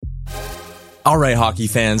All right, hockey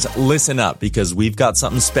fans, listen up because we've got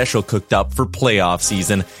something special cooked up for playoff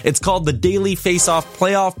season. It's called the Daily Face-Off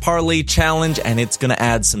Playoff Parlay Challenge, and it's going to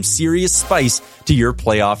add some serious spice to your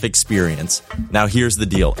playoff experience. Now, here's the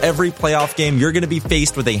deal. Every playoff game, you're going to be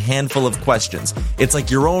faced with a handful of questions. It's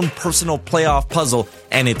like your own personal playoff puzzle,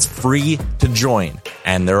 and it's free to join.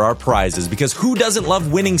 And there are prizes, because who doesn't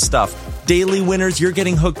love winning stuff? Daily winners, you're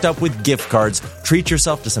getting hooked up with gift cards. Treat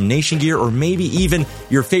yourself to some Nation gear or maybe even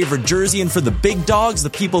your favorite jersey. And for the big dogs, the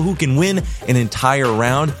people who can win an entire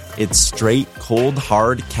round, it's straight, cold,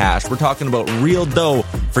 hard cash. We're talking about real dough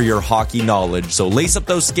for your hockey knowledge. So lace up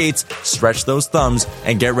those skates, stretch those thumbs,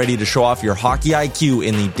 and get ready to show off your hockey IQ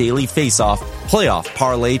in the Daily Face-Off Playoff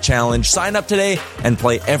Parlay Challenge. Sign up today and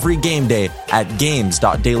play every game day at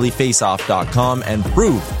games.dailyfaceoff.com and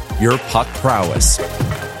prove your puck prowess.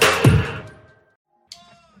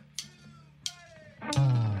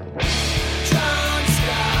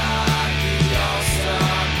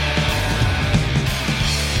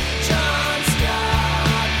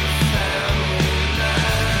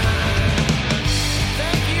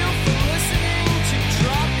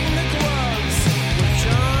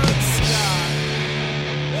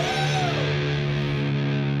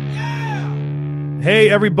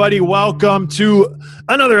 Hey, everybody. Welcome to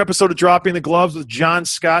another episode of Dropping the Gloves with John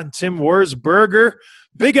Scott and Tim Wurzberger.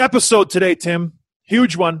 Big episode today, Tim.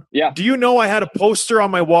 Huge one. Yeah. Do you know I had a poster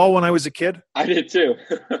on my wall when I was a kid? I did too.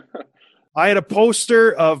 I had a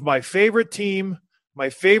poster of my favorite team,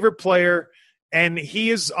 my favorite player, and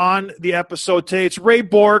he is on the episode today. It's Ray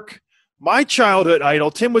Bourque, my childhood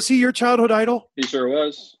idol. Tim, was he your childhood idol? He sure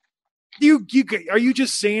was. Are you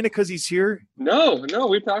just saying it because he's here? No,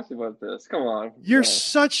 we talked about this. Come on. You're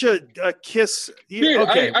such a Kiss. Dude,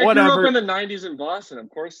 okay, I whatever. grew up in the 90s in Boston.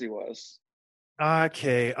 Of course he was.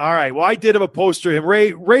 Okay, all right. Well, I did have a poster of him.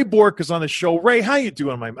 Ray Bourque is on the show. Ray, how you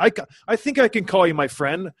doing, I think I can call you my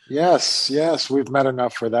friend. Yes. We've met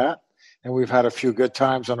enough for that, and we've had a few good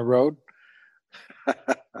times on the road.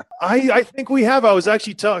 I think we have. I was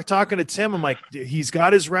actually talking to Tim. I'm like, he's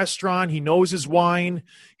got his restaurant. He knows his wine.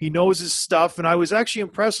 He knows his stuff. And I was actually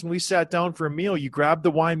impressed when we sat down for a meal. You grabbed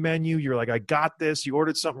the wine menu. You're like, I got this. You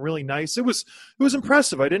ordered something really nice. It was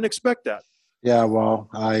impressive. I didn't expect that. Yeah, well,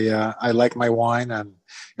 I like my wine, and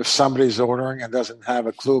if somebody's ordering and doesn't have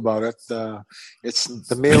a clue about it, it's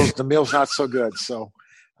the meal's not so good. So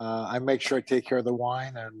I make sure I take care of the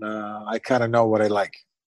wine, and I kind of know what I like.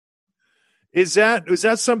 Is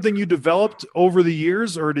that something you developed over the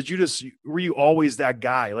years, or were you always that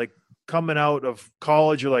guy? Like coming out of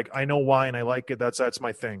college, you're like, I know wine, I like it. That's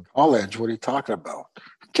my thing. College? What are you talking about?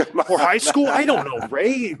 Or high school? I don't know,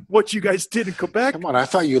 Ray. What you guys did in Quebec? Come on, I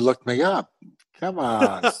thought you looked me up. Come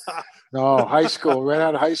on. No, high school. Right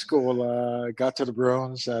out of high school, got to the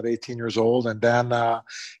Bruins at 18 years old, and then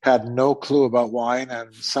had no clue about wine.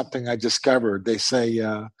 And something I discovered. They say.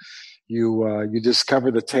 You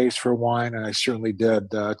discover the taste for wine, and I certainly did.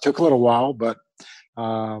 It took a little while, but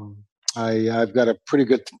I've got a pretty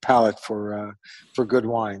good palate for good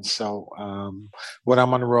wine. So when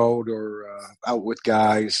I'm on the road or out with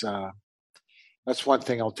guys, that's one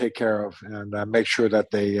thing I'll take care of and make sure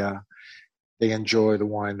that they enjoy the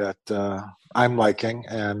wine that I'm liking,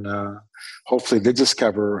 and hopefully they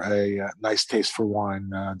discover a nice taste for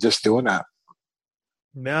wine just doing that.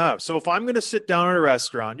 No. So if I'm going to sit down at a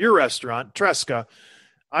restaurant, your restaurant, Tresca,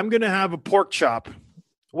 I'm going to have a pork chop.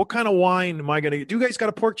 What kind of wine am I going to get? Do you guys got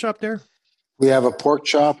a pork chop there? We have a pork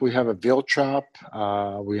chop. We have a veal chop.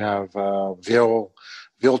 We have veal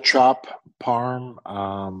chop parm.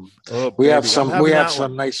 We have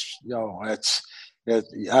some nice.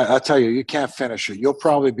 I tell you, you can't finish it. You'll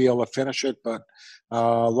probably be able to finish it, but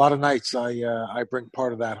a lot of nights I bring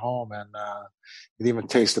part of that home, and it even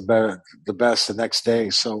tastes the best the next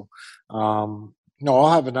day. So,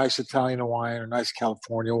 I'll have a nice Italian wine or nice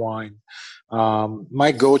California wine.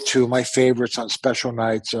 My favorites on special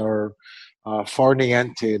nights are Far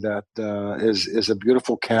Niente, that is a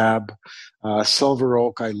beautiful cab. Silver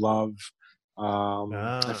Oak, I love.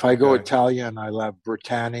 If I go Italian, I love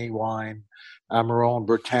Brittany wine, Amarone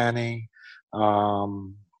Brittany.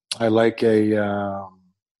 I like a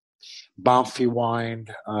Banfi wine.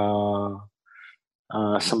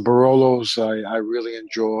 Some Barolos I really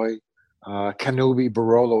enjoy. Canubi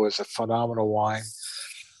Barolo is a phenomenal wine.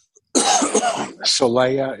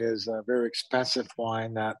 Solea is a very expensive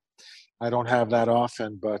wine that I don't have that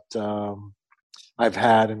often, but I've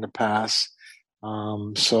had in the past.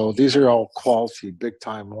 So these are all quality,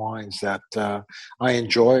 big-time wines that I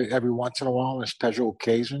enjoy every once in a while on special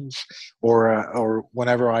occasions, or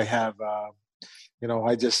whenever I have.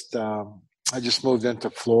 I just moved into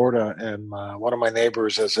Florida, and one of my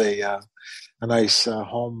neighbors is a nice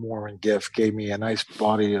home warming gift. Gave me a nice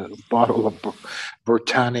bottle of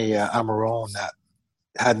Bertani Amarone that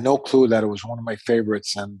had no clue that it was one of my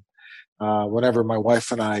favorites. And whenever my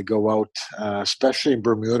wife and I go out, especially in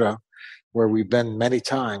Bermuda, where we've been many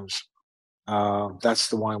times, that's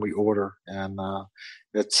the wine we order, and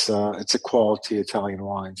it's a quality Italian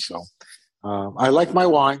wine. So I like my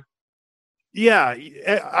wine. Yeah,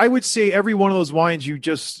 I would say every one of those wines you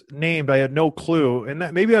just named, I had no clue, and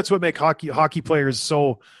maybe that's what makes hockey players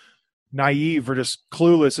so naive or just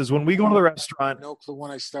clueless. Is when we go to the restaurant, no clue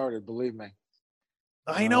when I started. Believe me,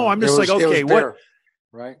 I know. I'm just okay, what?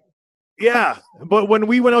 Right? Yeah, but when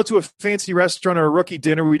we went out to a fancy restaurant or a rookie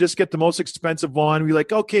dinner, we just get the most expensive one. We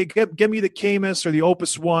like, okay, give me the Caymus or the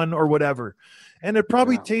Opus One or whatever, and it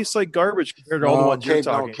probably tastes like garbage compared to all the ones you're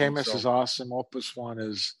talking. No, Caymus is awesome. Opus One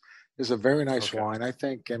is a very nice wine. I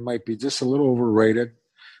think it might be just a little overrated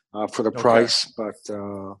for the price, but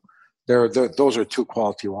those are two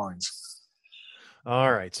quality wines.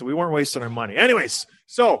 All right, so we weren't wasting our money. Anyways,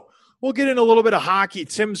 so we'll get in a little bit of hockey.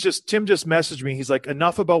 Tim just messaged me. He's like,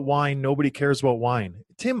 enough about wine. Nobody cares about wine.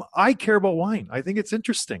 Tim, I care about wine. I think it's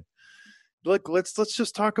interesting. Like, let's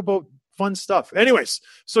just talk about fun stuff. Anyways,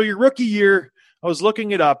 so your rookie year, I was looking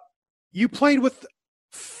it up. You played with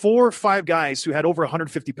 4 or 5 guys who had over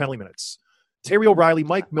 150 penalty minutes. Terry O'Reilly,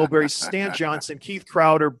 Mike Milbury, Stan Johnson, Keith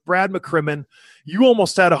Crowder, Brad McCrimmon. You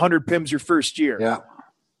almost had 100 PIMs your first year. Yeah.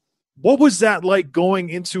 What was that like going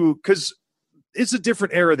into, because it's a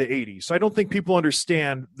different era, the 80s. So I don't think people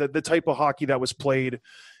understand that the type of hockey that was played.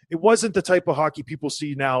 It wasn't the type of hockey people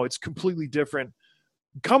see now. It's completely different.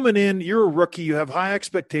 Coming in, you're a rookie. You have high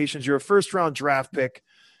expectations. You're a first-round draft pick.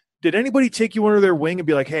 Did anybody take you under their wing and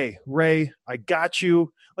be like, hey, Ray, I got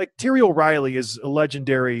you? Like Terry O'Reilly is a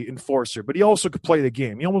legendary enforcer, but he also could play the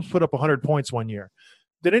game. He almost put up 100 points one year.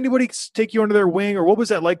 Did anybody take you under their wing, or what was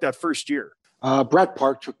that like that first year? Brad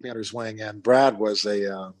Park took me under his wing, and Brad was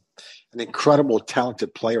an incredible,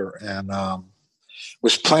 talented player, and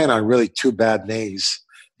was playing on really 2 bad knees.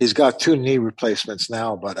 He's got 2 knee replacements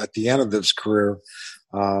now, but at the end of his career,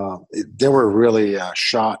 they were really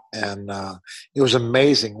shot, and it was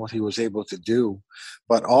amazing what he was able to do.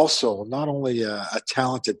 But also, not only a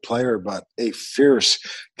talented player, but a fierce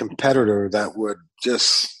competitor that would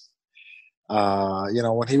just,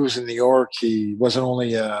 when he was in New York, he wasn't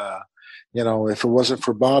only, if it wasn't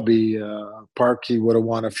for Bobby Park, he would have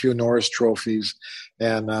won a few Norris trophies,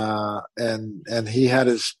 and he had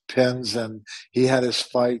his pins and he had his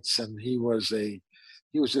fights, and he was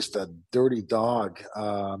just a dirty dog,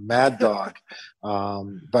 mad dog.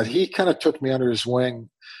 But he kind of took me under his wing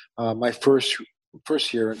my first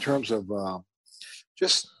year in terms of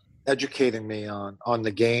just educating me on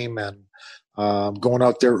the game, and going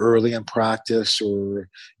out there early in practice, or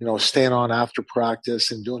staying on after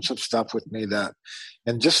practice and doing some stuff with me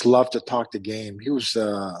and just loved to talk the game. He was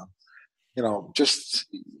just,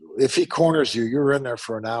 if he corners you, you're in there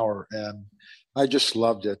for an hour, and I just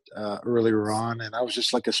loved it earlier on, and I was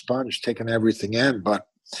just like a sponge taking everything in. But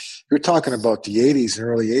you're talking about the 80s and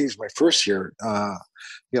early 80s, my first year.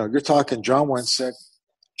 You're talking John Wensick,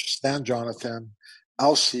 Stan Jonathan,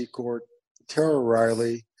 Al Secord, Terry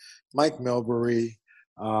O'Reilly, Mike Milbury,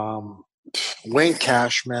 Wayne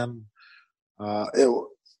Cashman. It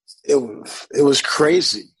was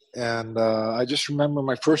crazy. And I just remember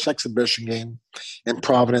my first exhibition game in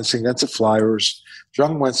Providence against the Flyers.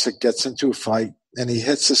 John Wensick gets into a fight, and he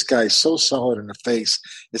hits this guy so solid in the face.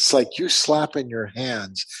 It's like you slapping your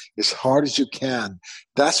hands as hard as you can.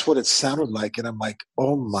 That's what it sounded like. And I'm like,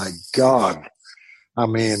 oh, my God. I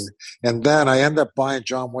mean, and then I end up buying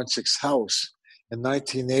John Wensick's house in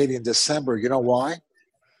 1980 in December. You know why?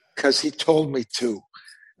 Because he told me to.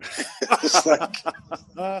 It's like,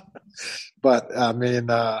 but I mean,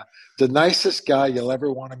 the nicest guy you'll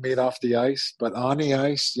ever want to meet off the ice, but on the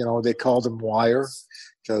ice, they called him Wire,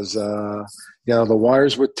 because the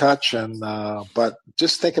wires would touch. And but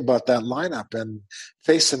just think about that lineup and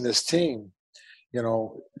facing this team,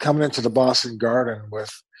 coming into the Boston Garden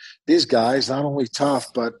with these guys, not only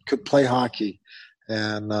tough but could play hockey,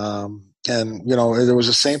 and there was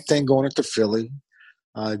the same thing going into Philly.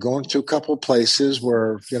 Going to a couple of places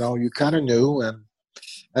where, you kind of knew. And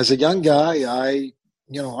as a young guy, I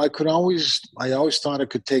always thought I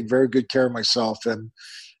could take very good care of myself. And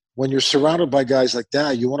when you're surrounded by guys like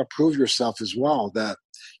that, you want to prove yourself as well that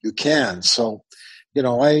you can. So,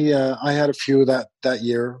 I had a few that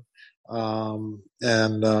year.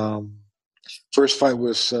 First fight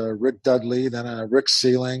was Rick Dudley, then Rick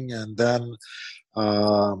Sealing, and then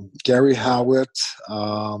Gary Howitt.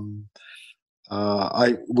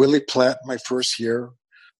 Willie Platt my first year,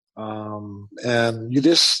 and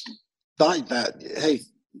thought that, hey,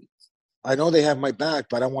 I know they have my back,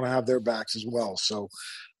 but I want to have their backs as well. So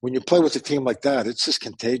when you play with a team like that, it's just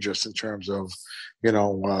contagious in terms of,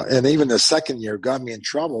 and even the second year got me in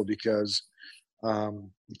trouble because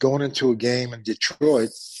going into a game in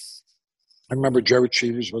Detroit, I remember Jerry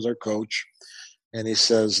Cheevers was our coach, and he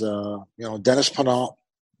says, Dennis Polonich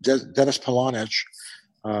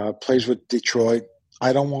plays with Detroit.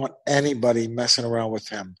 I don't want anybody messing around with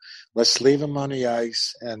him. Let's leave him on the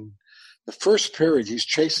ice. And the first period, he's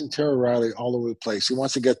chasing Terry Riley all over the place. He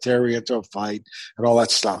wants to get Terry into a fight and all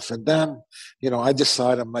that stuff. And then, I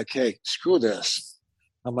decide, I'm like, hey, screw this.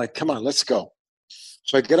 I'm like, come on, let's go.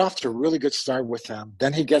 So I get off to a really good start with him.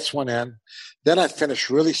 Then he gets one in. Then I finish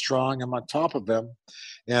really strong. I'm on top of him.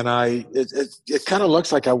 And it kind of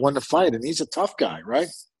looks like I won the fight. And he's a tough guy, right?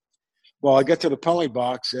 Well, I get to the penalty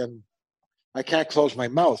box, and I can't close my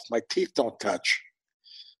mouth. My teeth don't touch.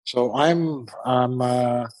 So I'm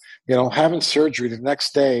having surgery the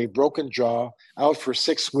next day, broken jaw, out for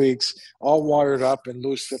 6 weeks, all wired up, and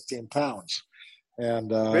lose 15 pounds.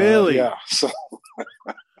 And really, yeah. So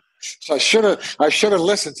I should have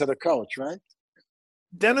listened to the coach, right?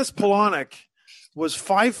 Dennis Polonich was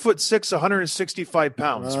 5'6", 165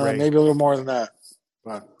 pounds, right? Maybe a little more than that,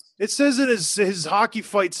 but. It says in his hockey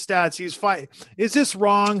fight stats, he's five. Is this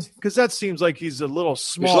wrong? Because that seems like he's a little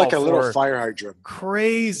small. He's like a little fire hydrant.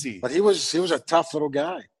 Crazy. But he was a tough little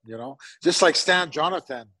guy, just like Stan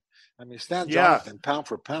Jonathan. I mean, Jonathan, pound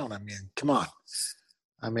for pound. I mean, come on.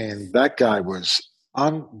 I mean, that guy was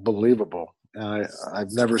unbelievable.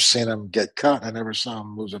 I've never seen him get cut. I never saw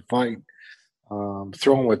him lose a fight.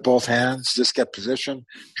 Throw him with both hands, just get position,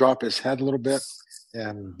 drop his head a little bit,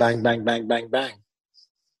 and bang, bang, bang, bang, bang.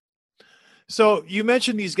 So you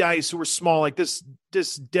mentioned these guys who were small, like this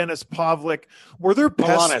Dennis Pavlik. Were there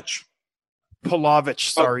Palovich?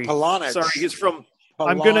 Sorry, Polonich. Sorry, he's from. Polonich.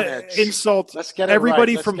 I'm going to insult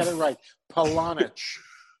everybody from. Let's get it right.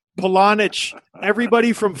 Polonich.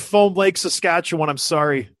 Everybody from Foam Lake, Saskatchewan. I'm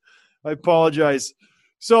sorry. I apologize.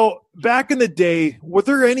 So back in the day, were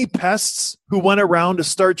there any pests who went around to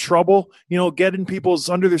start trouble, getting people's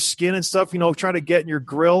under their skin and stuff, trying to get in your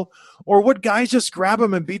grill? Or would guys just grab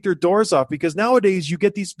them and beat their doors off? Because nowadays you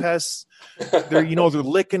get these pests, they're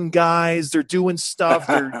licking guys, they're doing stuff,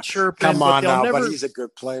 they're chirping. Come on now, but he's a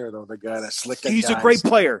good player, though, the guy that's licking He's guys. A great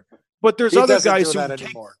player. But there's other guys who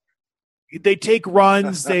they take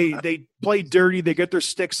runs, they play dirty, they get their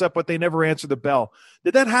sticks up, but they never answer the bell.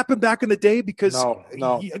 Did that happen back in the day? Because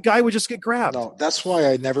no. A guy would just get grabbed. No, that's why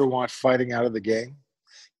I never want fighting out of the game.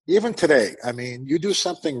 Even today, I mean, you do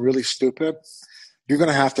something really stupid, you're going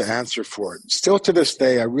to have to answer for it. Still to this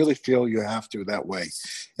day, I really feel you have to that way.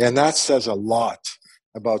 And that says a lot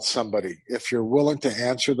about somebody. If you're willing to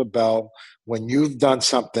answer the bell when you've done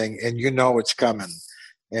something and it's coming.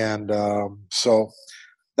 And so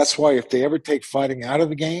that's why if they ever take fighting out of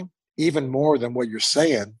the game, even more than what you're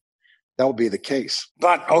saying, that'll be the case.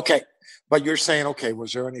 But you're saying,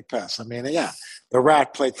 was there any pests? I mean, yeah, the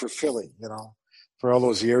Rat played for Philly, for all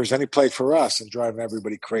those years. And he played for us and driving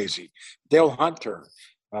everybody crazy. Dale Hunter,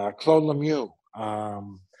 Claude Lemieux,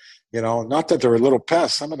 not that they were little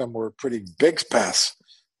pests. Some of them were pretty big pests.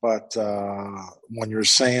 But when you're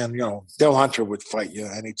saying, Dale Hunter would fight you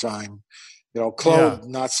anytime. Claude,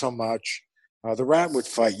 not so much. The Rat would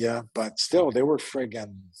fight you, but still, they were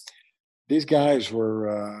friggin' – these guys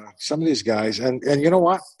were some of these guys. And you know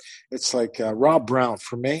what? It's like Rob Brown,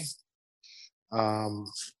 for me,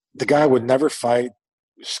 the guy would never fight,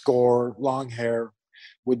 score, long hair,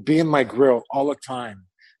 would be in my grill all the time,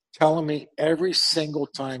 telling me every single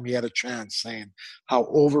time he had a chance, saying how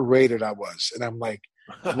overrated I was. And I'm like,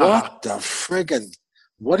 what the friggin'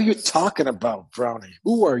 – what are you talking about, Brownie?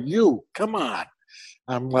 Who are you? Come on.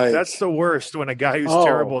 I'm like, that's the worst when a guy who's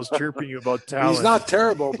terrible is chirping you about talent. He's not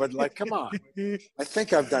terrible, but come on. I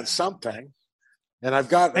think I've done something, and I've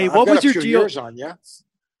got a few years on you.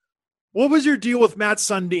 What was your deal with Matt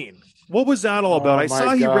Sundin? What was that all about? I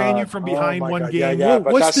saw he ran you from behind one game. Yeah,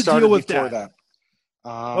 what's the deal with that?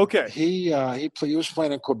 Okay, he was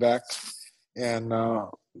playing in Quebec, and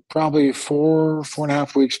probably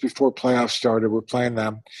 4.5 weeks before playoffs started, we're playing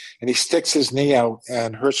them, and he sticks his knee out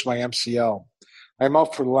and hurts my MCL. I'm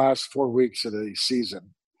out for the last 4 weeks of the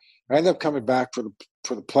season. I end up coming back for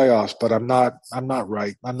the playoffs, but I'm not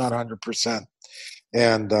right. I'm not 100%.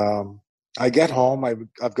 And I get home.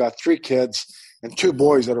 I've got 3 kids and 2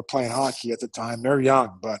 boys that are playing hockey at the time. They're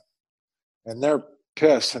young, and they're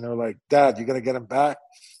pissed, and they're like, "Dad, you gonna get him back?"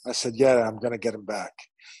 I said, "Yeah, I'm gonna get him back."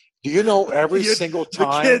 Do you know every single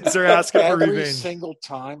time the kids are asking for every revenge. Single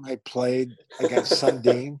time I played against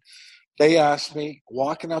Sundin, they asked me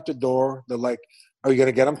walking out the door. They're like, Are you going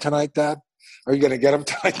to get him tonight, Dad? Are you going to get him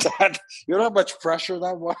tonight, Dad? You know how much pressure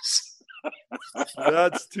that was?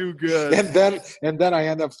 That's too good. And then I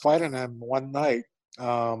end up fighting him one night.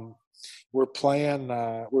 We're playing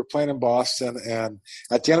in Boston, and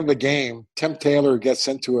at the end of the game, Tim Taylor gets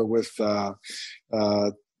into it with Ty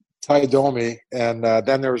Domi, and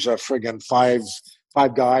then there's a friggin' five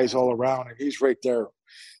guys all around, and he's right there.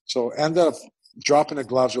 So end up dropping the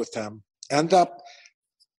gloves with him. End up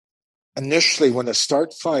initially when we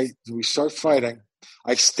start fighting,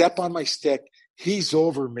 I step on my stick. He's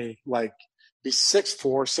over me, like he's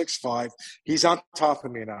 6'4", 6'5". He's on top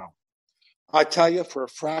of me now. I tell you, for a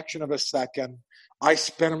fraction of a second, I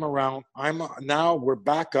spin him around. We're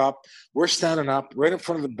back up. We're standing up right in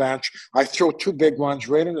front of the bench. I throw 2 big ones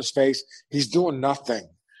right in his face. He's doing nothing.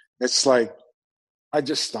 It's like, I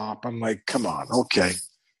just stop. I'm like, come on, okay.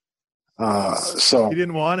 So he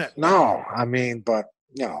didn't want it. No, I mean, but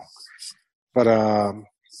I what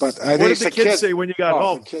did the kids say when you got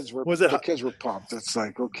home? The kids were pumped. It's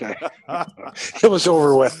like, okay, it was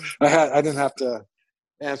over with. I didn't have to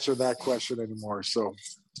answer that question anymore, so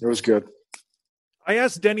it was good. I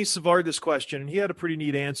asked Denny Savard this question, and he had a pretty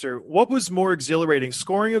neat answer. What was more exhilarating,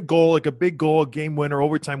 scoring a goal, like a big goal, a game winner,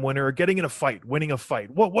 overtime winner, or getting in a fight, winning a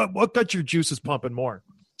fight? What got your juices pumping more?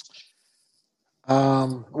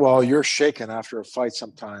 Well, you're shaken after a fight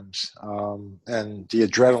sometimes, and the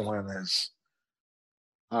adrenaline is.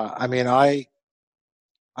 I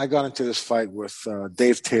got into this fight with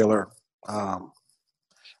Dave Taylor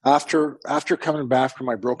after coming back from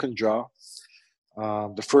my broken jaw.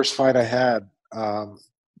 The first fight I had,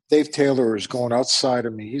 Dave Taylor is going outside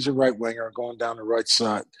of me. He's a right winger going down the right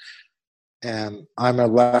side, and I'm a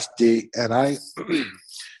lefty. And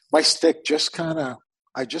my stick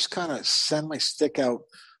I just kind of send my stick out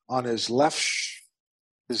on his left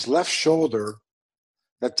shoulder.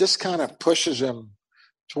 That just kind of pushes him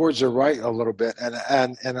towards the right a little bit,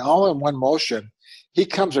 and all in one motion, he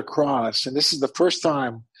comes across. And this is the first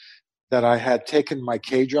time that I had taken my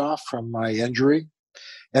cage off from my injury.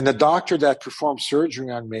 And the doctor that performed surgery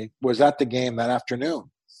on me was at the game that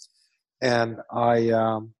afternoon. And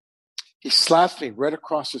he slapped me right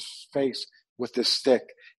across his face with this stick.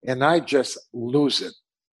 And I just lose it.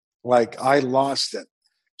 Like I lost it.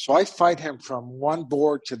 So I fight him from one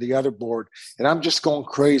board to the other board. And I'm just going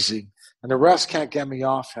crazy. And the refs can't get me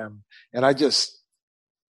off him. And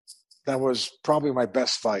that was probably my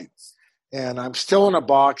best fight. And I'm still in a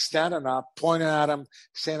box, standing up, pointing at him,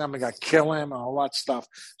 saying I'm going to kill him and all that stuff.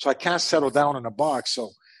 So I can't settle down in a box.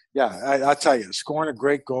 So, yeah, I'll tell you, scoring a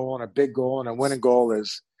great goal and a big goal and a winning goal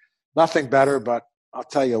is nothing better. But I'll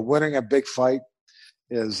tell you, winning a big fight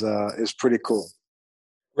is pretty cool.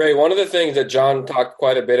 Ray, one of the things that John talked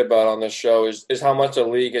quite a bit about on this show is how much the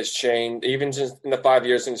league has changed, even since in the 5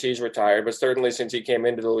 years since he's retired, but certainly since he came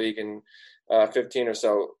into the league in 15 or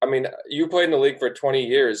so. I mean, you played in the league for 20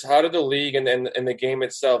 years. How did the league and the game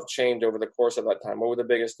itself change over the course of that time? What were the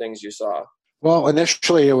biggest things you saw? Well,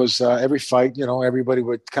 initially it was every fight, everybody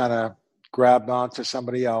would kind of grab onto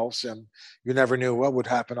somebody else, and you never knew what would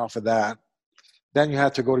happen off of that. Then you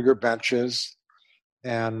had to go to your benches,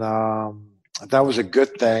 and that was a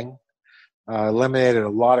good thing. Eliminated a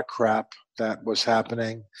lot of crap that was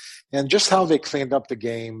happening, and just how they cleaned up the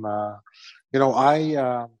game.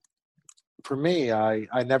 For me,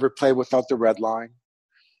 I never played without the red line.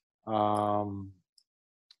 I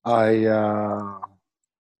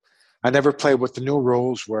never played with the new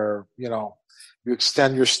rules where you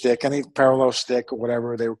extend your stick, any parallel stick or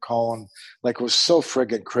whatever they were calling. Like, it was so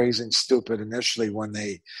friggin' crazy and stupid initially when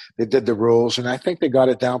they did the rules, and I think they got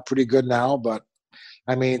it down pretty good now. But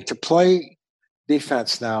I mean, to play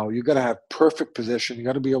defense now, you got to have perfect position. You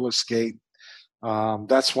got to be able to skate.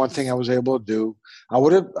 That's one thing I was able to do. I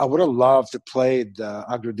would have loved to played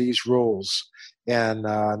under these rules and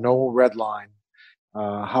no red line.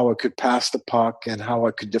 How I could pass the puck and how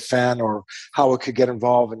I could defend or how I could get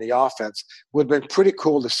involved in the offense would have been pretty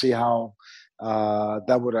cool to see how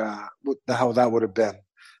that would have been.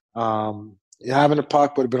 Having the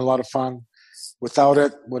puck would have been a lot of fun. Without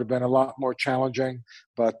it, would have been a lot more challenging.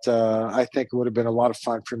 But I think it would have been a lot of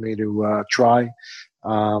fun for me to try.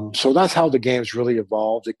 So that's how the game's really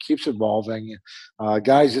evolved. It keeps evolving.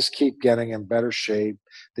 Guys just keep getting in better shape.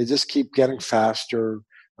 They just keep getting faster.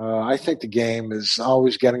 I think the game is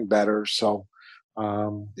always getting better. So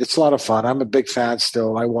it's a lot of fun. I'm a big fan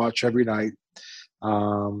still. I watch every night. I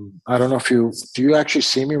don't know if do you actually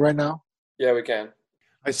see me right now? Yeah, we can.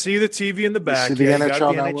 I see the TV in the back. You see the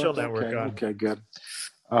NHL Network okay, on. Okay, good.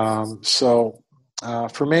 So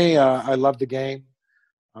for me, I love the game.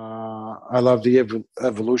 I love the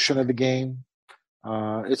evolution of the game.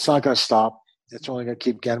 It's not going to stop. It's only going to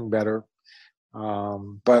keep getting better.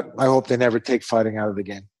 But I hope they never take fighting out of the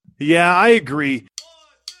game. Yeah, I agree.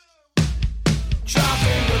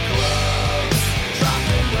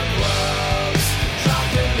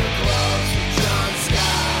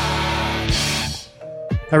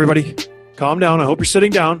 Everybody, calm down. I hope you're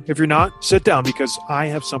sitting down. If you're not, sit down, because I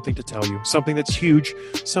have something to tell you. Something that's huge.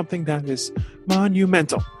 Something that is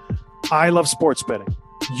monumental. I love sports betting.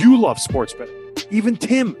 You love sports betting. Even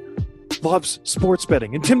Tim loves sports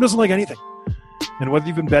betting. And Tim doesn't like anything. And whether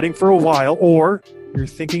you've been betting for a while or you're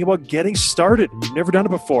thinking about getting started and you've never done it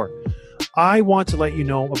before, I want to let you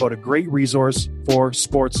know about a great resource for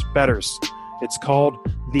sports bettors. It's called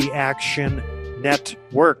the Action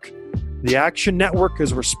Network. The Action Network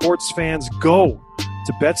is where sports fans go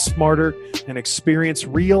to bet smarter and experience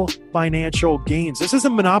real financial gains. This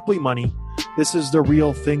isn't monopoly money. This is the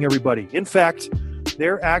real thing, everybody. In fact,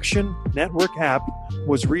 their Action Network app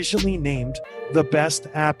was recently named the best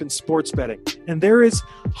app in sports betting. And there is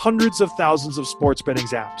hundreds of thousands of sports betting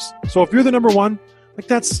apps. So if you're the number one,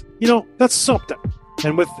 that's something.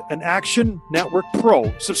 And with an Action Network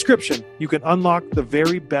Pro subscription, you can unlock the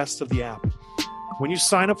very best of the app. When you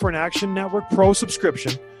sign up for an Action Network Pro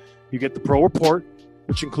subscription, you get the Pro Report,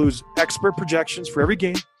 which includes expert projections for every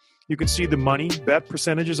game. You can see the money bet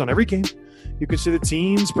percentages on every game. You can see the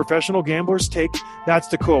teams professional gamblers take. That's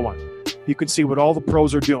the cool one. You can see what all the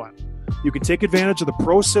pros are doing. You can take advantage of the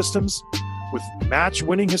pro systems with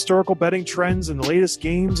match-winning historical betting trends and the latest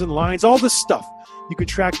games and lines, all this stuff. You can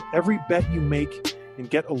track every bet you make and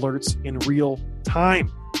get alerts in real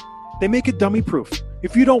time. They make it dummy-proof.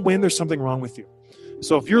 If you don't win, there's something wrong with you.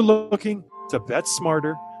 So if you're looking to bet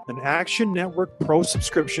smarter, an Action Network Pro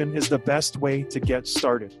subscription is the best way to get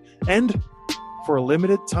started. And for a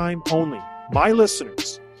limited time only, my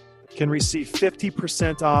listeners can receive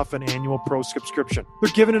 50% off an annual Pro subscription.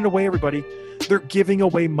 They're giving it away, everybody. They're giving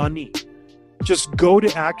away money. Just go to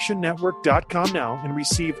actionnetwork.com now and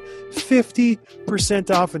receive 50%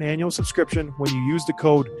 off an annual subscription when you use the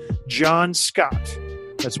code John Scott.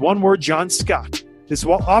 That's one word, John Scott. This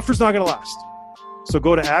offer's not going to last. So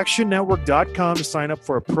go to actionnetwork.com to sign up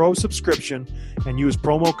for a pro subscription and use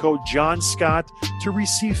promo code John Scott to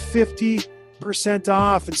receive 50%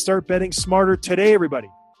 off and start betting smarter today, everybody.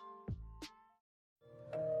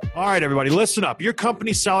 All right, everybody, listen up. Your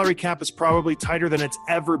company's salary cap is probably tighter than it's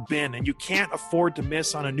ever been, and you can't afford to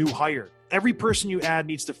miss on a new hire. Every person you add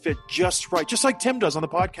needs to fit just right, just like Tim does on the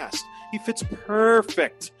podcast. He fits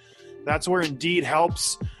perfect. That's where Indeed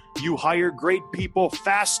helps you hire great people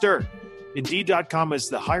faster. Indeed.com is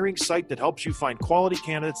the hiring site that helps you find quality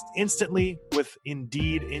candidates instantly with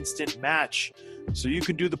Indeed Instant Match. So you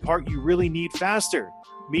can do the part you really need faster,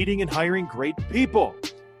 meeting and hiring great people.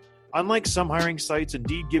 Unlike some hiring sites,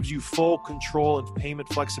 Indeed gives you full control and payment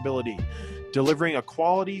flexibility, delivering a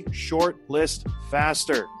quality short list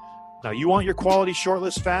faster. Now, you want your quality short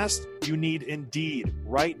list fast? You need Indeed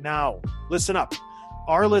right now. Listen up.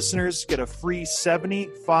 Our listeners get a free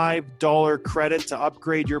 $75 credit to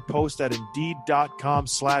upgrade your post at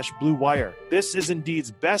Indeed.com/Blue Wire. This is Indeed's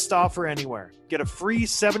best offer anywhere. Get a free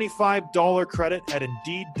 $75 credit at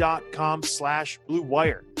Indeed.com/Blue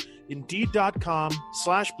Wire.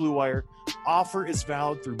 Indeed.com/Blue Wire. Offer is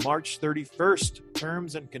valid through March 31st.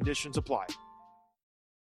 Terms and conditions apply.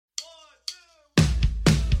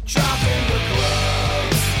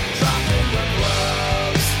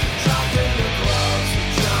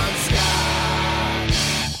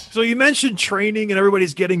 So you mentioned training and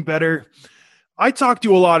everybody's getting better. I talk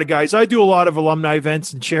to a lot of guys. I do a lot of alumni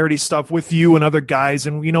events and charity stuff with you and other guys.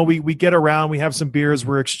 And, we get around, we have some beers,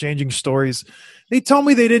 we're exchanging stories. They tell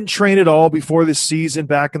me they didn't train at all before this season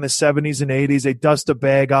back in the 70s and 80s. They'd dust a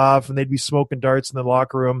bag off and they'd be smoking darts in the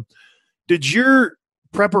locker room. Did your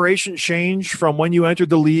preparation change from when you entered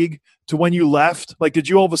the league to when you left? Did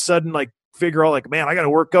you all of a sudden figure out man, I got to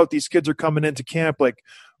work out. These kids are coming into camp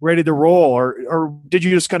ready to roll, or did you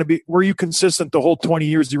just kind of were you consistent the whole 20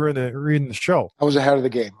 years you were in the show? I was ahead of the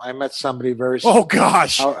game. I met somebody very Oh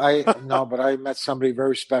gosh. but I met somebody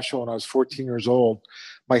very special when I was 14 years old.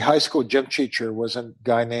 My high school gym teacher was a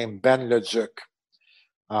guy named Ben Leduc.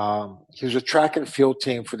 He was a track and field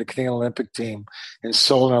team for the Canadian Olympic team in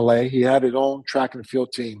Seoul, LA. He had his own track and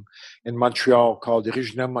field team in Montreal called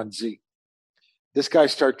Regina Mundi. This guy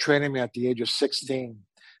started training me at the age of 16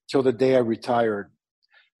 till the day I retired.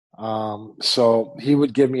 So he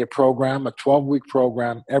would give me a program, a 12-week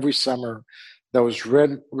program every summer that was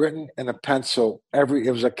written in a pencil. It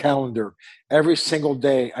was a calendar. Every single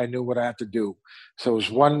day I knew what I had to do. So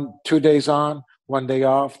it was 2 days on, 1 day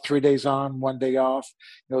off, 3 days on, 1 day off.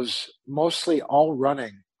 It was mostly all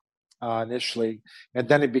running. initially, and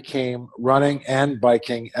then it became running and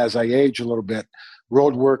biking as I age a little bit.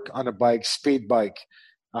 Road work on a bike, speed bike,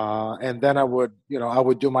 and then I would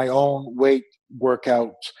do my own weight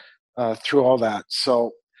workouts through all that.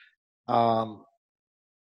 So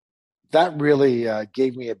that really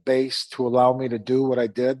gave me a base to allow me to do what I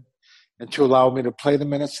did, and to allow me to play the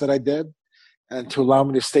minutes that I did, and to allow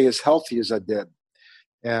me to stay as healthy as I did.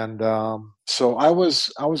 And so I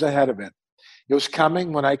was ahead of it. It was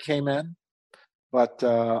coming when I came in, but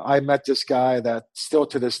I met this guy that still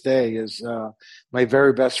to this day is my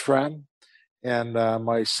very best friend and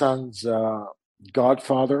my son's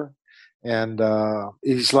godfather. And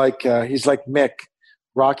he's like Mick,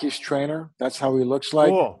 Rocky's trainer. That's how he looks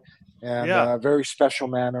like. Cool. And a very special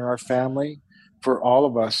man in our family, for all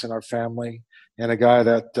of us in our family, and a guy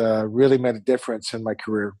that really made a difference in my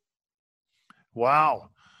career. Wow.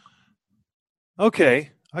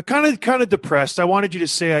 Okay. I kind of depressed. I wanted you to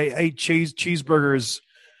say I ate cheeseburgers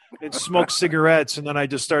and smoked cigarettes, and then I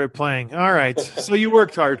just started playing. All right. So you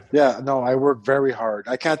worked hard. Yeah, no, I worked very hard.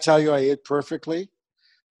 I can't tell you I ate perfectly,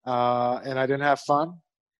 and I didn't have fun.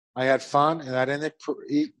 I had fun, and I didn't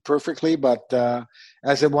eat perfectly, but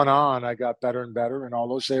as it went on, I got better and better in all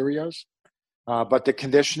those areas. But the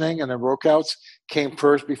conditioning and the workouts came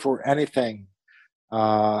first before anything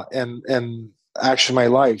in actually my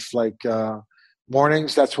life. Like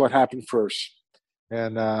mornings, that's what happened first.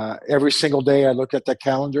 And every single day I looked at the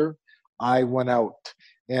calendar, I went out.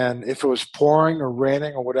 And if it was pouring or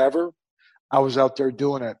raining or whatever, I was out there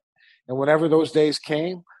doing it. And whenever those days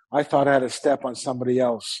came, I thought I had to step on somebody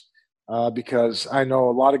else because I know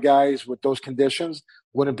a lot of guys with those conditions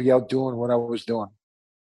wouldn't be out doing what I was doing.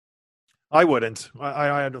 I wouldn't.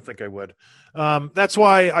 I don't think I would. That's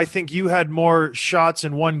why I think you had more shots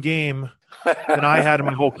in one game than I had in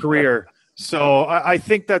my whole career. So I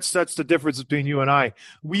think that's the difference between you and I.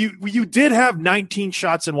 You did have 19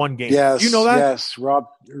 shots in one game. Yes, do you know that? Yes. Rod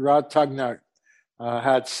Tugnut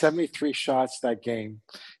had 73 shots that game.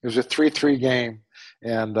 It was a 3-3 game.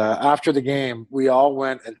 And after the game, we all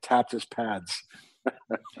went and tapped his pads.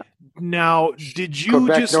 Now, did you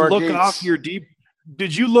Quebec just Nordiques. look off your D?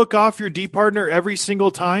 Did you look off your D partner every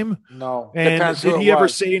single time? No. And did he ever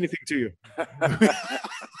say anything to you?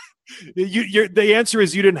 The answer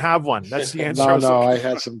is you didn't have one. That's the answer. No, I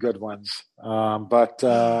had some good ones. But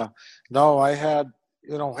no, I had,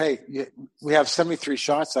 hey, we have 73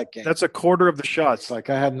 shots that game. That's a quarter of the shots. It's like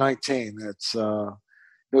I had 19.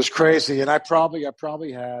 It was crazy. And I probably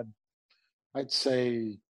had, I'd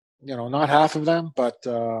say, not half of them, but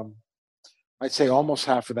I'd say almost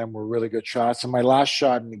half of them were really good shots. And my last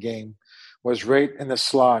shot in the game was right in the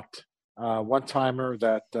slot, one-timer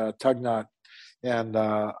that Tugnut. And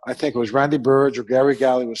I think it was Randy Burge or Gary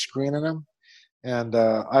Galley was screening him. And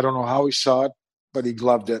I don't know how he saw it, but he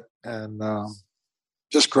gloved it. And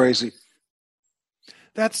just crazy.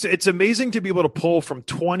 It's amazing to be able to pull from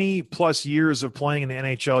 20 plus years of playing in the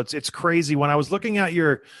NHL. It's crazy. When I was looking at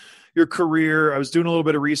your career, I was doing a little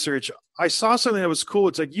bit of research. I saw something that was cool.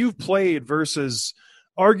 It's like you've played versus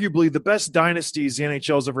arguably the best dynasties the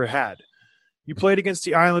NHL's ever had. You played against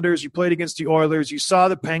the Islanders. You played against the Oilers. You saw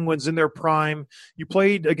the Penguins in their prime. You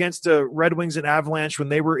played against the Red Wings and Avalanche when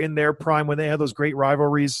they were in their prime, when they had those great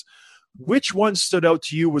rivalries. Which one stood out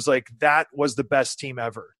to you was like, that was the best team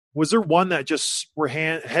ever? Was there one that just were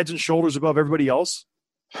heads and shoulders above everybody else?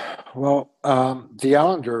 Well, the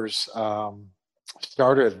Islanders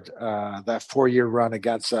started that 4-year run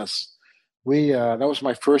against us. That was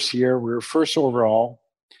my first year. We were first overall,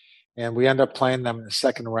 and we ended up playing them in the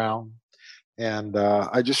second round. And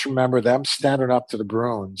I just remember them standing up to the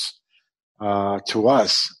Bruins, to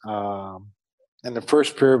us. In the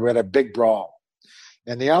first period, we had a big brawl.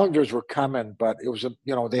 And the Islanders were coming, but it was,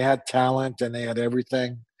 they had talent and they had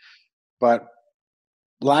everything, but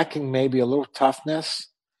lacking maybe a little toughness.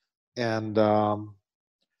 And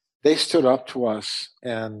they stood up to us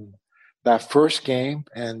in that first game,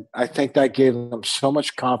 and I think that gave them so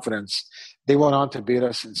much confidence. They went on to beat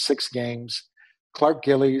us in 6 games. Clark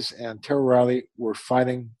Gillies and Terry Riley were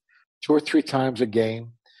fighting 2 or 3 times a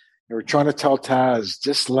game. They were trying to tell Taz,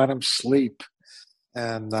 just let him sleep.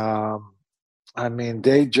 And,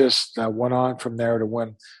 they just went on from there to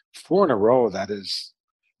win 4 in a row. That is,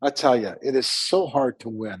 I tell you, it is so hard to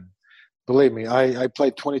win. Believe me, I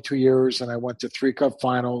played 22 years and I went to 3 Cup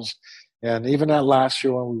finals. And even that last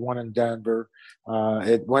year when we won in Denver,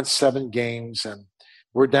 it went 7 games and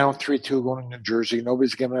we're down 3-2 going to New Jersey.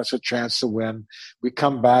 Nobody's giving us a chance to win. We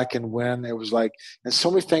come back and win. It was like, and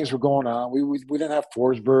so many things were going on. We didn't have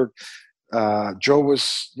Forsberg. Joe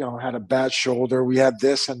was, had a bad shoulder. We had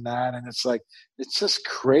this and that. And it's like, it's just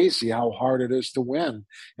crazy how hard it is to win.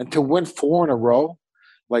 And to win 4 in a row,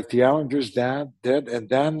 like the Islanders did, and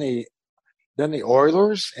then the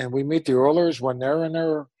Oilers, and we meet the Oilers when they're in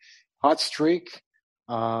their hot streak.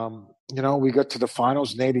 We got to the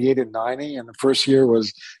finals in 88 and 90, and the first year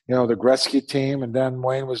was, the Gretzky team, and then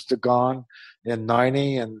Wayne was gone in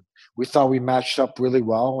 90, and we thought we matched up really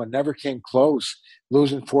well and never came close,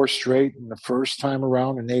 losing 4 straight in the first time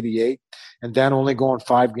around in 88, and then only going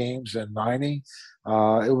 5 games in 90.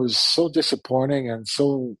 It was so disappointing, and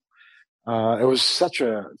so it was such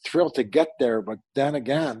a thrill to get there. But then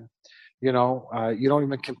again, you don't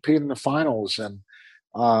even compete in the finals. And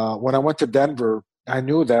when I went to Denver, I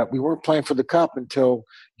knew that we weren't playing for the cup until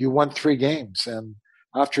you won 3 games. And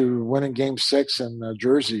after winning Game 6 in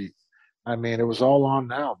Jersey, I mean, it was all on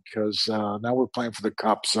now because now we're playing for the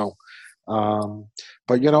cup. So,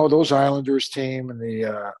 but those Islanders team and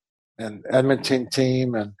the and Edmonton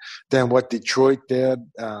team, and then what Detroit did,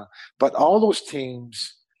 but all those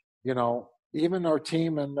teams, even our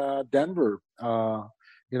team in Denver,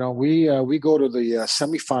 we go to the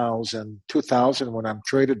semifinals in 2000 when I'm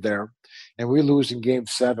traded there, and we lose in Game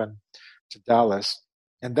 7 to Dallas,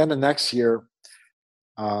 and then the next year.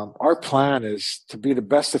 Our plan is to be the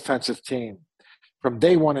best defensive team. From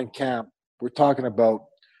day one in camp, we're talking about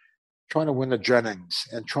trying to win the Jennings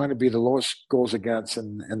and trying to be the lowest goals against.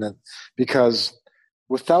 Because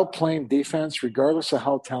without playing defense, regardless of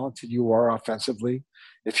how talented you are offensively,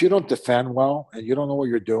 if you don't defend well and you don't know what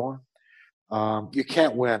you're doing, you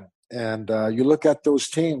can't win. And you look at those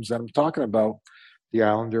teams that I'm talking about, the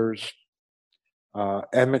Islanders,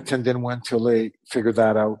 Edmonton didn't win till they figured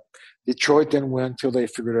that out. Detroit didn't win till they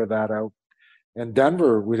figured that out. And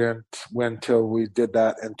Denver, we didn't win till we did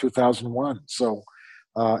that in 2001. So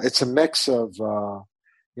it's a mix of,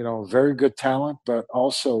 very good talent, but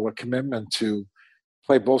also a commitment to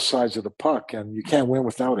play both sides of the puck. And you can't win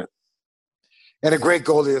without it. And a great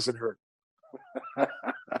goalie doesn't hurt.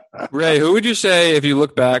 Ray, who would you say, if you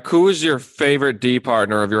look back, who was your favorite D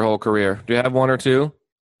partner of your whole career? Do you have one or two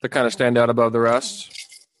that kind of stand out above the rest?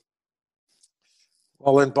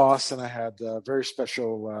 Well, in Boston, I had a very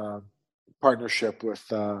special partnership with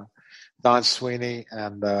Don Sweeney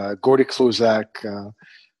and Gordy Kluzak,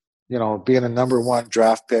 being a number 1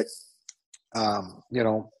 draft pick,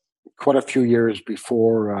 quite a few years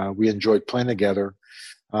before we enjoyed playing together,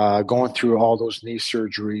 going through all those knee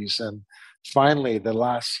surgeries. And finally, the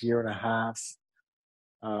last year and a half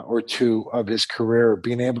or 2 of his career,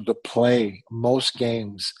 being able to play most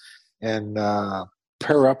games and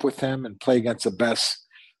pair up with him and play against the best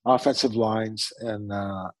offensive lines and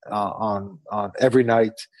on every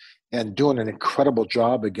night and doing an incredible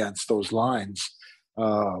job against those lines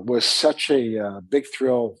was such a big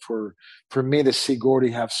thrill for me to see Gordy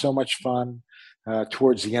have so much fun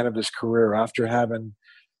towards the end of his career after having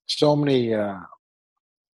so many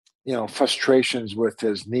frustrations with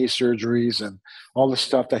his knee surgeries and all the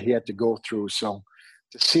stuff that he had to go through. So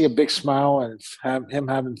to see a big smile and have him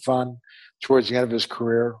having fun towards the end of his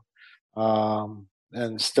career,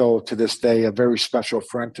 and still to this day, a very special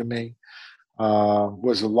friend to me,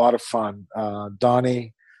 was a lot of fun.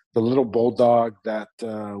 Donnie, the little bulldog that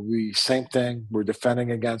same thing, we're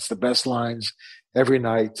defending against the best lines every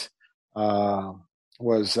night,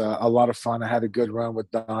 was a lot of fun. I had a good run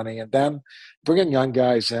with Donnie. And then bringing young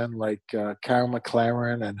guys in like Kyle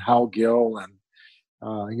McLaren and Hal Gill and,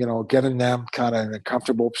 getting them kind of in a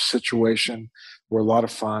comfortable situation were a lot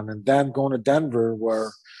of fun. And then going to Denver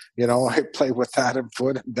where, I played with Adam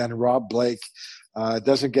Foote and then Rob Blake. It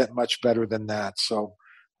doesn't get much better than that. So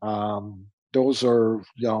those are,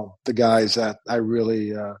 the guys that I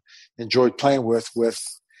really enjoyed playing with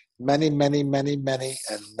many, many, many, many,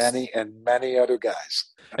 and many other guys.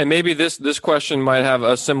 And maybe this question might have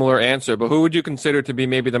a similar answer, but who would you consider to be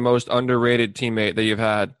maybe the most underrated teammate that you've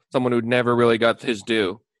had? Someone who never really got his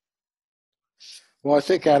due? Well, I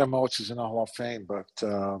think Adam Oates is in the Hall of Fame, but,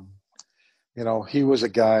 he was a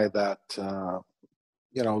guy that,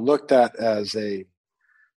 looked at as a,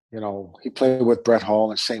 he played with Brett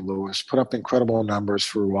Hall in St. Louis, put up incredible numbers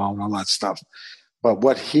for a while and all that stuff. But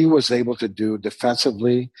what he was able to do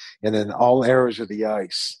defensively and in all areas of the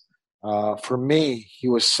ice, for me, he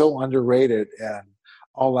was so underrated in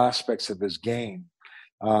all aspects of his game.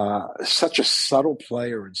 Such a subtle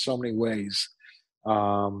player in so many ways.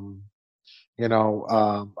 I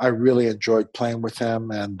really enjoyed playing with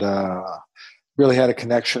him and really had a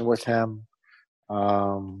connection with him.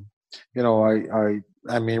 I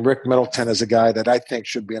mean, Rick Middleton is a guy that I think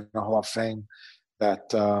should be in the Hall of Fame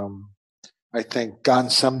that I think gotten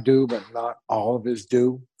some due, but not all of his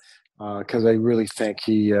due. because I really think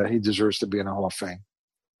he deserves to be in the Hall of Fame.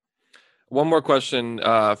 One more question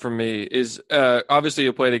from me is obviously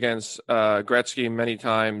you played against Gretzky many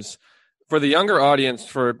times. For the younger audience,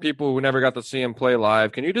 for people who never got to see him play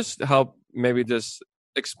live, can you just help maybe just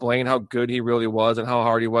explain how good he really was and how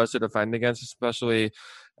hard he was to defend against, especially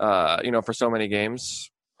for so many games?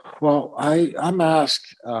 Well, I'm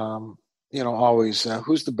asked, always,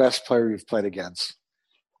 who's the best player you've played against?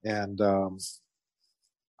 And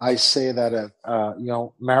I say that,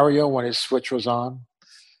 Mario, when his switch was on,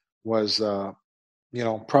 was,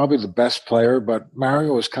 probably the best player, but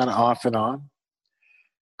Mario was kind of off and on.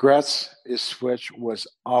 Gretz, his switch was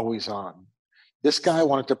always on. This guy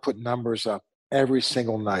wanted to put numbers up every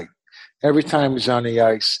single night. Every time he's on the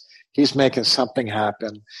ice, he's making something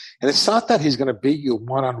happen. And it's not that he's going to beat you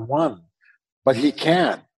one-on-one, but he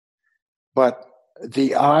can. But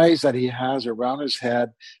the eyes that he has around his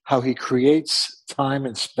head, how he creates time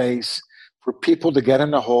and space for people to get in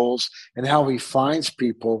the holes, and how he finds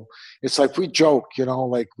people. It's like we joke,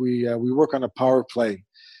 like we work on a power play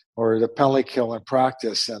or the penalty kill in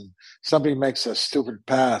practice, and somebody makes a stupid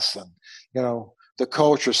pass, and, the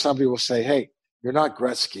coach or somebody will say, hey, you're not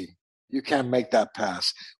Gretzky. You can't make that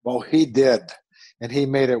pass. Well, he did, and he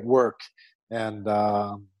made it work. And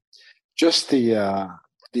just the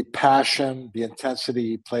passion, the intensity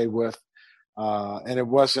he played with, and it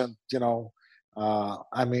wasn't,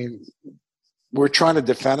 we're trying to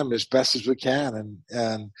defend him as best as we can,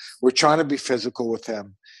 and we're trying to be physical with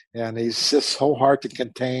him. And he's just so hard to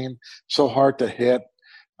contain, so hard to hit.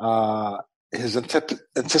 His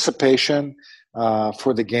anticipation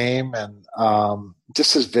for the game and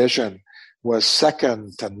just his vision was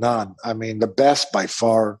second to none. I mean, the best by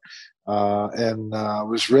far. And it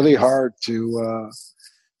was really hard to,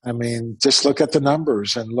 just look at the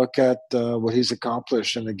numbers and look at what he's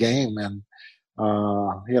accomplished in the game. And,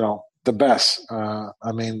 the best.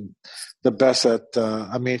 The best at,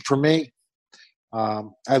 for me,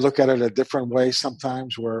 I look at it a different way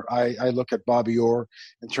sometimes, where I look at Bobby Orr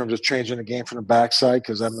in terms of changing the game from the backside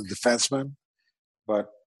because I'm a defenseman. But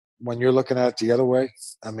when you're looking at it the other way,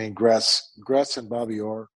 Gretz and Bobby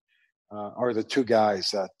Orr are the two guys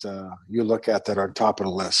that you look at that are on top of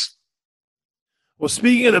the list. Well,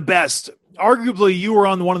 speaking of the best, arguably you were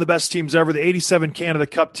on one of the best teams ever, the 87 Canada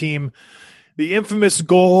Cup team. The infamous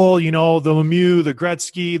goal, the Lemieux, the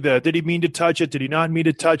Gretzky, did he mean to touch it? Did he not mean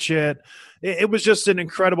to touch it? It was just an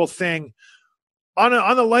incredible thing. On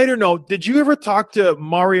a lighter note, did you ever talk to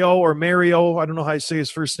Mario, I don't know how you say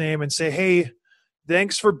his first name, and say, hey,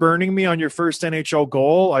 thanks for burning me on your first NHL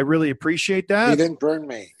goal. I really appreciate that. He didn't burn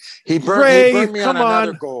me. He burned me on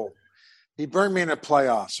another goal. He burned me in the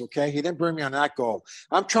playoffs, okay? He didn't burn me on that goal.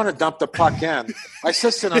 I'm trying to dump the puck in. I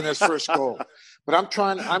assisted on his first goal. But I'm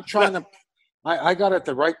trying to I got at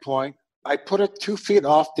the right point. I put it 2 feet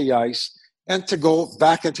off the ice and to go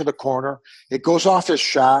back into the corner. It goes off his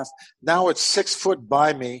shaft. Now it's 6 foot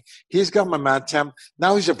by me. He's got momentum.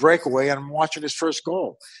 Now he's a breakaway, and I'm watching his first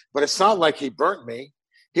goal. But it's not like he burnt me.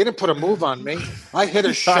 He didn't put a move on me. I hit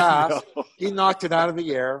his shaft. He knocked it out of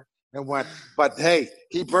the air and went. But, hey,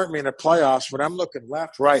 he burnt me in the playoffs when I'm looking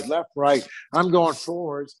left, right. I'm going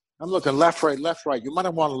forwards. I'm looking left, right. You might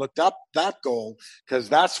have want to look up that goal because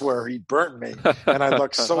that's where he burnt me. And I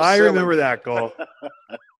looked so I silly. remember that goal.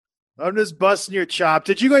 I'm just busting your chop.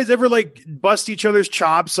 Did you guys ever, bust each other's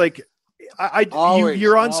chops?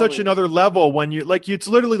 You're on such another level when you it's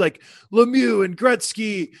literally like Lemieux and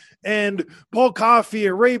Gretzky and Paul Coffey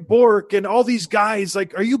and Ray Bourque and all these guys.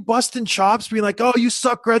 Are you busting chops being like, oh, you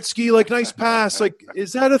suck, Gretzky, nice pass?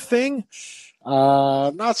 Is that a thing?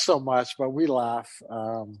 Not so much, but we laugh.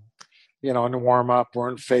 In the warm-up or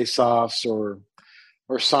in face-offs or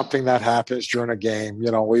something that happens during a game.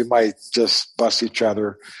 We might just bust each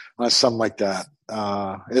other on something like that.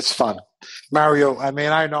 It's fun. Mario,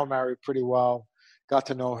 I know Mario pretty well. Got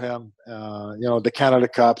to know him, the Canada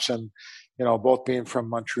Cups and, both being from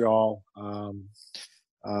Montreal.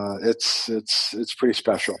 It's pretty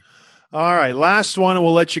special. All right, last one and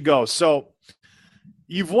we'll let you go. So,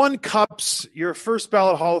 you've won cups. You're a first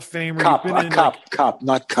ballot Hall of Famer. Cup,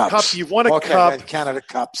 not cups. Cup. You've won a cup. Canada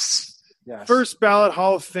Cups. Yes. First ballot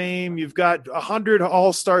Hall of Fame. You've got 100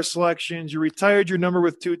 All-Star selections. You retired your number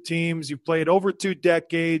with 2 teams. You've played over 2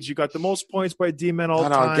 decades. You got the most points by D-men all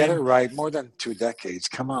time. No, get it right. More than 2 decades.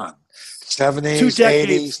 Come on. 70s,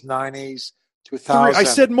 80s, 90s, 2000. I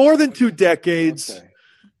said more than 2 decades. Okay.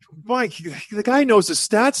 Mike, the guy knows the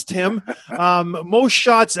stats, Tim. Most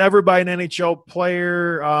shots ever by an NHL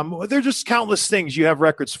player. They're just countless things you have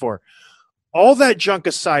records for. All that junk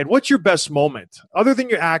aside, what's your best moment? Other than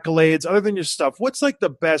your accolades, other than your stuff, what's the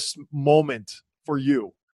best moment for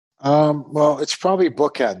you? Well, it's probably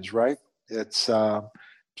bookends, right? It's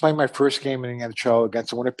playing my first game in the NHL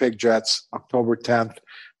against the Winnipeg Jets, October 10th,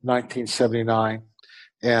 1979,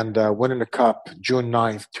 and winning the Cup June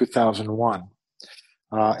 9th, 2001.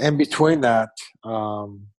 In between that,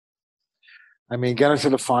 getting to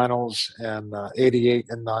the finals and 88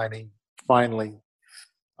 and 90, finally,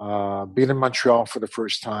 beating Montreal for the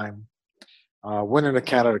first time, winning the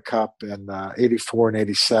Canada Cup in 84 and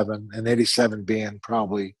 87, and 87 being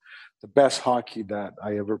probably the best hockey that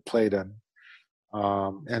I ever played in.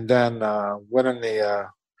 And then winning the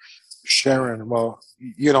Sharon, well,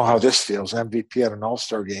 you know how this feels, MVP at an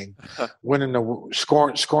All-Star game, winning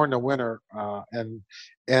scoring the winner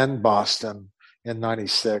in Boston in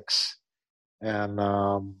 96. And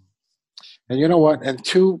you know what? And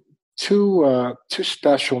two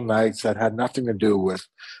special nights that had nothing to do with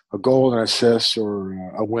a goal, an assist, or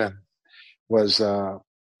a win was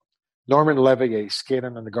Norman Levier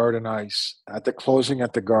skating on the Garden ice at the closing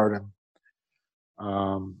at the Garden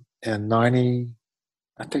in 90,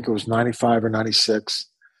 I think it was 95 or 96.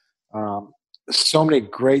 So many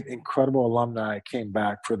great, incredible alumni came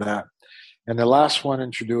back for that. And the last one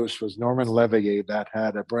introduced was Norman Levier that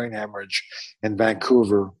had a brain hemorrhage in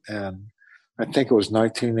Vancouver. And I think it was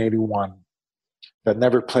 1981, that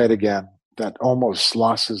never played again, that almost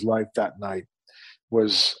lost his life that night,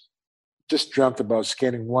 was just dreamt about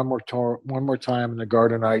skating one more time in the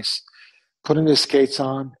Garden ice, putting his skates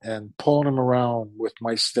on and pulling him around with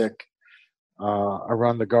my stick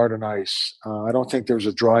around the Garden ice. I don't think there was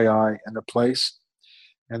a dry eye in the place.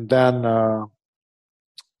 And then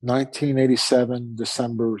 1987,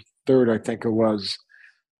 December 3rd, I think it was,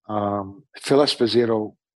 Phil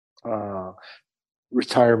Esposito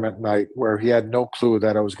retirement night, where he had no clue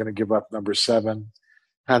that I was going to give up number 7,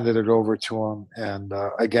 handed it over to him. And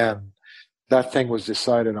again, that thing was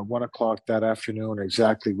decided at 1:00 that afternoon,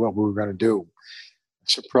 exactly what we were going to do.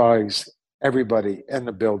 Surprised everybody in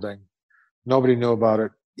the building. Nobody knew about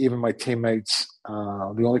it, even my teammates.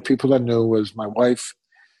 The only people that knew was my wife,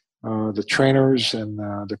 the trainers, and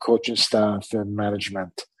the coaching staff and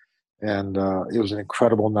management. And it was an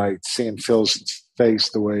incredible night, seeing Phil's face,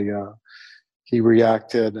 the way he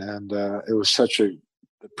reacted. And it was such the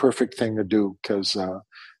perfect thing to do, because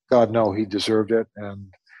God knows he deserved it.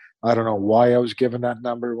 And I don't know why I was given that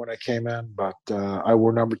number when I came in, but I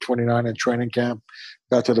wore number 29 in training camp.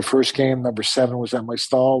 Got to the first game, number 7 was at my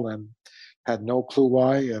stall, and had no clue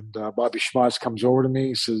why. And Bobby Schmatz comes over to me.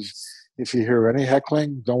 He says, "If you hear any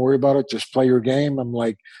heckling, don't worry about it. Just play your game." I'm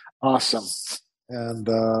like, awesome. And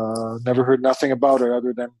never heard nothing about it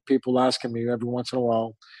other than people asking me every once in a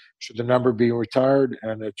while, should the number be retired?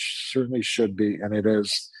 And it certainly should be, and it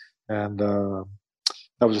is. And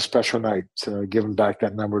that was a special night, giving back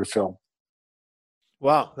that number to Phil.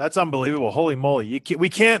 Wow, that's unbelievable. Holy moly. We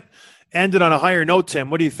can't end it on a higher note, Tim.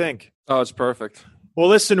 What do you think? Oh, it's perfect. Well,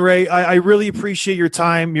 listen, Ray, I really appreciate your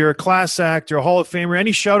time. You're a class act. You're a Hall of Famer.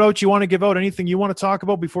 Any shout-outs you want to give out? Anything you want to talk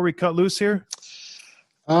about before we cut loose here?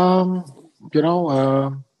 Look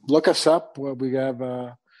us up. We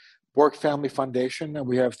have Bork Family Foundation, and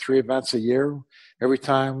we have 3 events a year. Every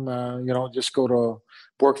time, just go to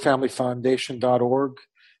borkfamilyfoundation.org.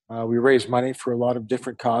 We raise money for a lot of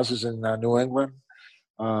different causes in New England.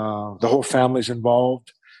 The whole family's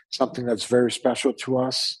involved, something that's very special to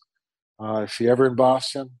us. If you're ever in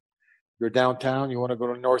Boston, you're downtown, you want to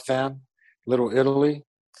go to North End, Little Italy,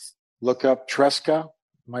 look up Tresca,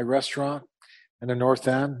 my restaurant in the North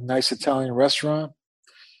End, nice Italian restaurant.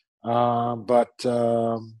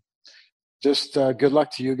 Just good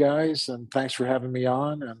luck to you guys, and thanks for having me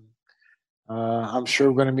on. And I'm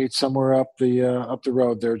sure we're going to meet somewhere up the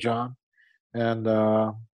road there, John. And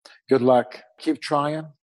good luck. Keep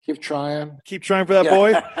trying. Keep trying for that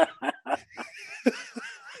boy.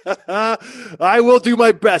 I will do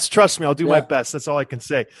my best. Trust me, I'll do my best. That's all I can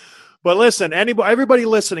say. But listen, everybody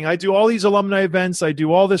listening, I do all these alumni events. I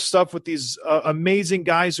do all this stuff with these amazing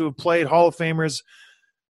guys who have played, Hall of Famers.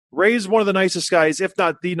 Ray's one of the nicest guys, if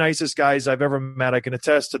not the nicest guys I've ever met. I can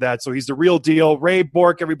attest to that. So he's the real deal. Ray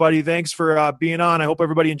Bourque, everybody, thanks for being on. I hope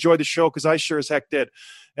everybody enjoyed the show, because I sure as heck did.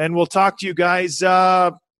 And we'll talk to you guys, I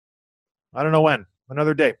don't know when,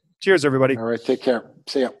 another day. Cheers, everybody. All right, take care.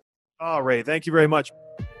 See ya. Oh, Ray, thank you very much.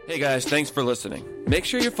 Hey guys, thanks for listening. Make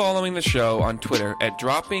sure you're following the show on Twitter at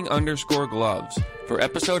dropping_gloves for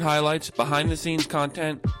episode highlights, behind-the-scenes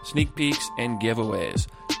content, sneak peeks, and giveaways.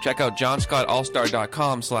 Check out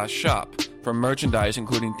johnscottallstar.com/shop for merchandise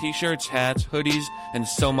including t-shirts, hats, hoodies, and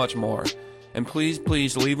so much more. And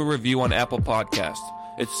please leave a review on Apple Podcasts.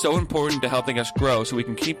 It's so important to helping us grow so we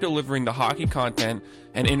can keep delivering the hockey content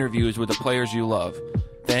and interviews with the players you love.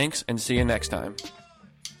 Thanks, and see you next time.